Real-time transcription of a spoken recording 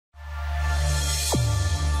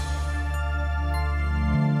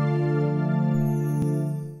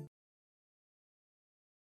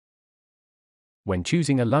When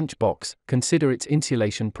choosing a lunchbox, consider its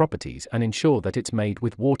insulation properties and ensure that it's made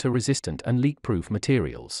with water-resistant and leak-proof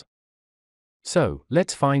materials. So,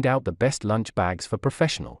 let's find out the best lunch bags for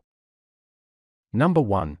professional. Number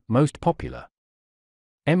 1, most popular.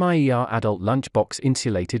 MER Adult Lunchbox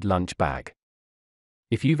Insulated Lunch Bag.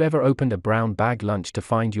 If you've ever opened a brown bag lunch to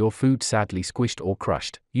find your food sadly squished or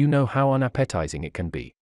crushed, you know how unappetizing it can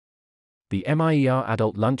be. The MER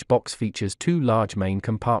Adult Lunchbox features 2 large main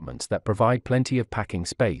compartments that provide plenty of packing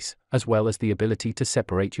space, as well as the ability to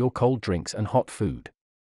separate your cold drinks and hot food.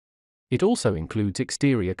 It also includes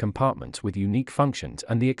exterior compartments with unique functions,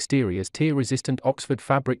 and the exterior's tear-resistant Oxford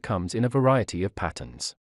fabric comes in a variety of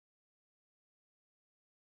patterns.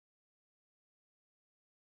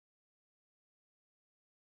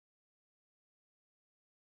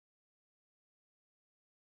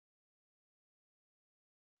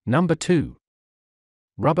 Number 2.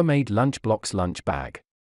 Rubbermaid Lunchbox Lunch Bag.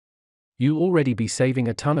 You'll already be saving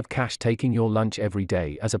a ton of cash taking your lunch every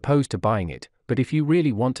day as opposed to buying it, but if you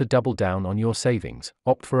really want to double down on your savings,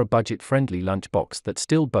 opt for a budget-friendly lunchbox that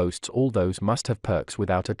still boasts all those must-have perks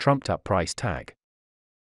without a trumped-up price tag.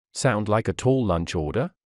 Sound like a tall lunch order?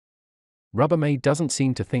 Rubbermaid doesn't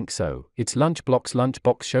seem to think so. Its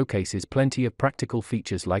lunchbox showcases plenty of practical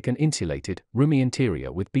features like an insulated, roomy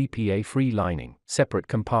interior with BPA-free lining, separate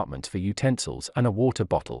compartments for utensils and a water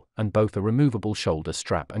bottle, and both a removable shoulder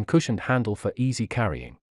strap and cushioned handle for easy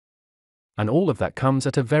carrying. And all of that comes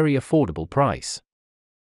at a very affordable price.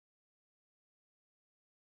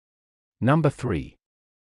 Number 3.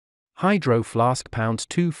 Hydro Flask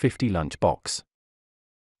 £2.50 Lunchbox.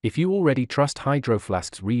 If you already trust Hydro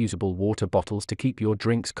Flask's reusable water bottles to keep your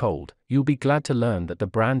drinks cold, you'll be glad to learn that the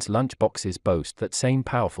brand's lunchboxes boast that same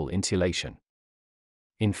powerful insulation.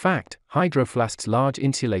 In fact, Hydro Flask's large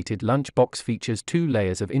insulated lunchbox features 2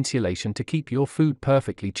 layers of insulation to keep your food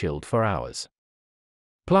perfectly chilled for hours.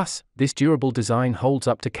 Plus, this durable design holds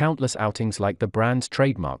up to countless outings like the brand's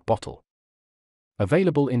trademark bottle.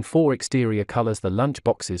 Available in 4 exterior colors, the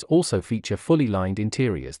lunchboxes also feature fully lined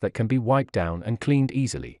interiors that can be wiped down and cleaned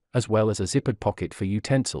easily, as well as a zippered pocket for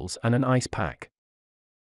utensils and an ice pack.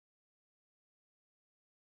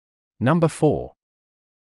 Number 4.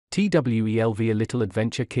 TWELV A Little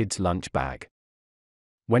Adventure Kids Lunch Bag.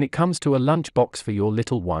 When it comes to a lunchbox for your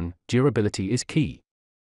little one, durability is key.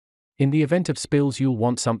 In the event of spills, you'll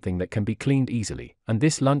want something that can be cleaned easily, and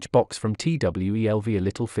this lunchbox from TWELV A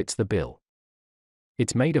Little fits the bill.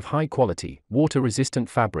 It's made of high-quality, water-resistant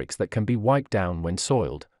fabrics that can be wiped down when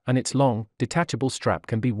soiled, and its long, detachable strap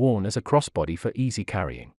can be worn as a crossbody for easy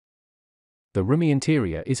carrying. The roomy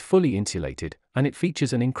interior is fully insulated, and it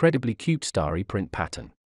features an incredibly cute starry print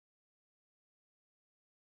pattern.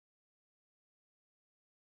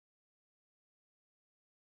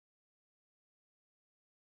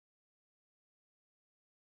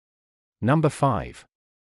 Number 5.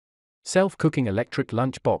 Self-cooking electric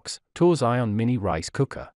lunchbox, Tours Ion Mini Rice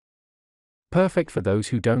Cooker. Perfect for those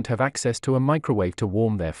who don't have access to a microwave to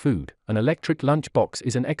warm their food, an electric lunchbox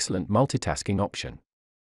is an excellent multitasking option.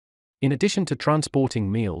 In addition to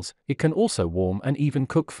transporting meals, it can also warm and even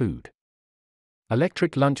cook food.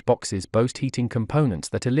 Electric lunchboxes boast heating components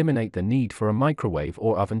that eliminate the need for a microwave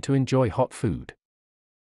or oven to enjoy hot food.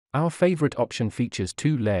 Our favorite option features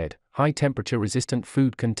 2 layered, high-temperature resistant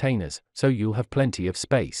food containers, so you'll have plenty of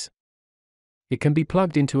space. It can be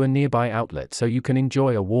plugged into a nearby outlet so you can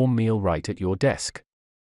enjoy a warm meal right at your desk.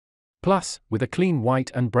 Plus, with a clean white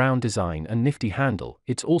and brown design and nifty handle,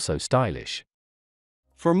 it's also stylish.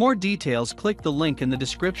 For more details, click the link in the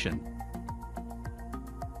description.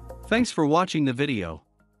 Thanks for watching the video.